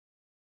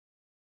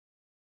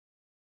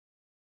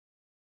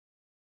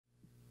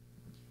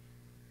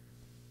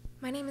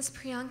My name is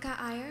Priyanka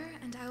Aiyer,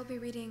 and I will be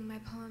reading my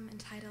poem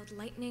entitled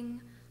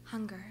Lightning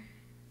Hunger.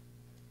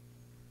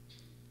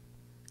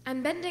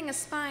 I'm bending a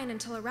spine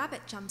until a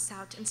rabbit jumps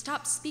out and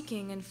stops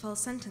speaking in full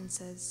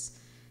sentences.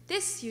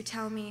 This, you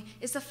tell me,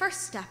 is the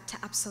first step to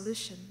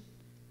absolution.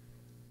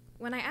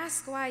 When I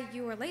ask why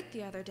you were late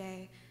the other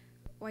day,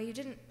 why you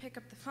didn't pick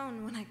up the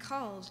phone when I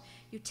called,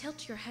 you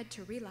tilt your head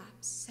to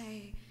relapse,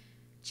 say,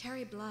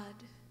 cherry blood,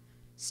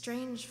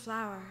 strange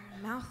flower,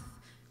 mouth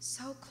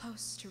so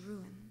close to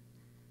ruin.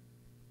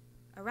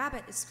 A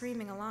rabbit is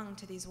screaming along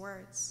to these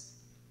words.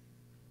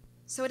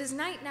 So it is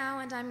night now,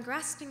 and I'm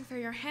grasping for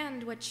your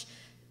hand, which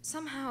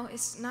somehow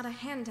is not a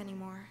hand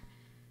anymore.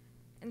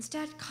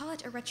 Instead, call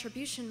it a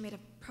retribution made of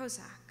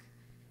Prozac.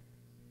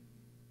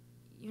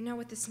 You know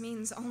what this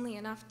means only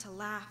enough to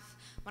laugh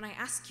when I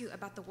ask you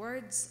about the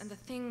words and the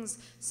things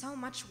so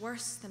much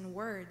worse than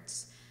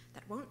words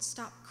that won't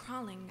stop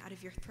crawling out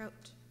of your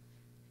throat.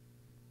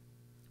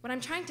 What I'm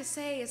trying to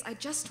say is I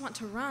just want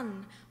to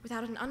run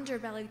without an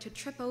underbelly to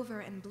trip over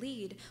and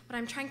bleed. What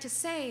I'm trying to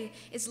say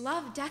is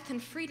love, death,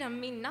 and freedom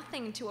mean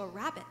nothing to a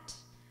rabbit,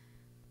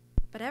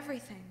 but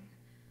everything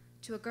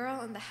to a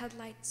girl in the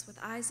headlights with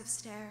eyes of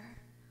stare,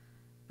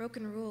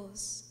 broken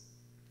rules,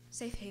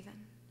 safe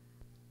haven.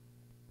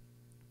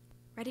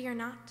 Ready or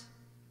not,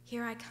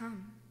 here I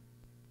come.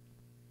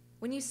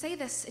 When you say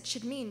this, it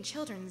should mean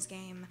children's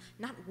game,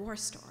 not war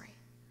story.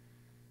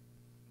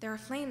 There are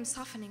flames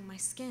softening my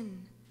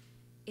skin.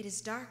 It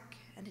is dark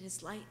and it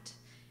is light,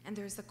 and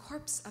there is the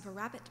corpse of a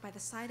rabbit by the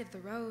side of the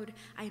road.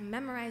 I am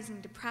memorizing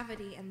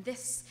depravity, and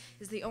this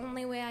is the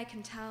only way I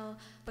can tell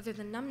whether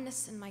the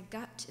numbness in my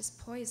gut is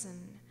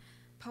poison,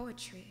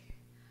 poetry,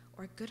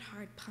 or a good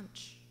hard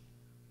punch.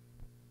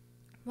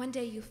 One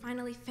day you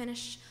finally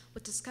finish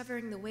with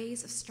discovering the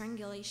ways of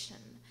strangulation.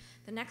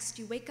 The next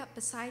you wake up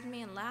beside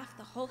me and laugh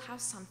the whole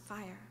house on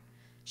fire,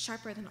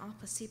 sharper than all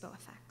placebo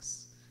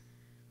effects.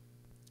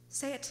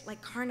 Say it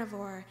like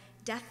carnivore,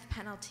 death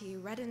penalty,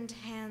 reddened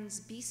hands,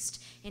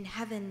 beast in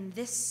heaven.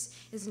 This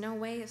is no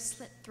way of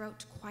slit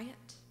throat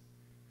quiet.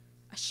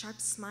 A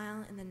sharp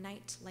smile in the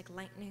night like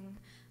lightning,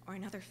 or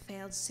another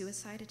failed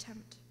suicide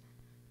attempt.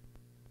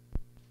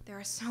 There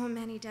are so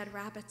many dead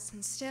rabbits,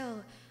 and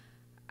still,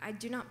 I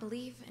do not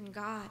believe in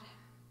God.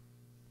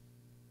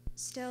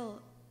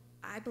 Still,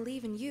 I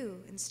believe in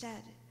you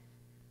instead.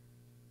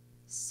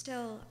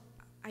 Still,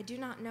 I do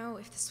not know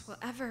if this will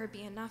ever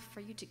be enough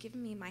for you to give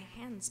me my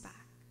hands back.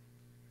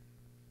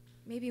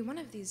 Maybe one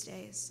of these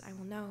days I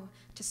will know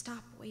to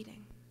stop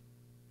waiting.